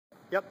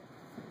Yep.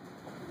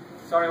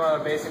 Starting with our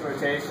basic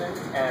rotation,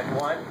 and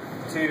 1,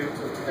 2,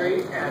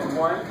 3, and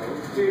 1,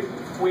 2.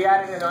 We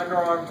added an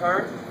underarm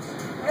turn,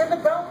 and the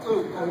belt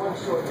loop.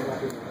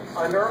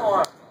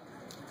 Underarm.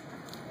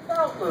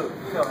 Belt loop.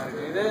 You know how to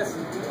do this.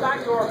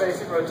 Back to our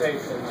basic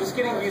rotation. Just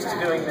getting used to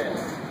doing this.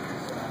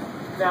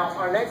 Now,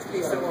 our next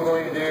piece that we're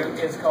going to do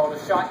is called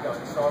a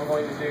shotgun. So I'm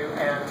going to do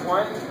and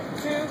 1,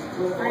 2,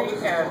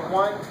 3, and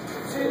 1,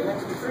 2,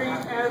 3,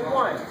 and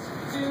 1,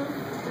 2,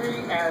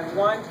 3, and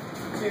 1,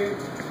 2,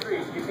 3.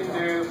 You can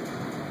do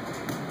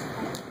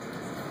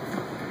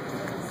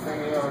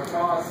bringing on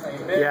across,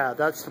 same bit. Yeah,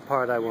 that's the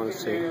part I want to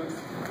see. Do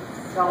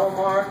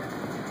telemark.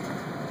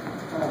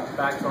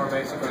 Back to our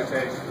basic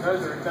rotation.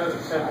 Those are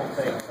simple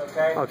things,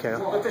 okay? Okay.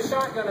 But the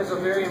shotgun is a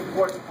very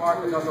important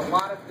part because a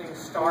lot of things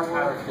start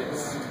out of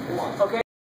this. Okay?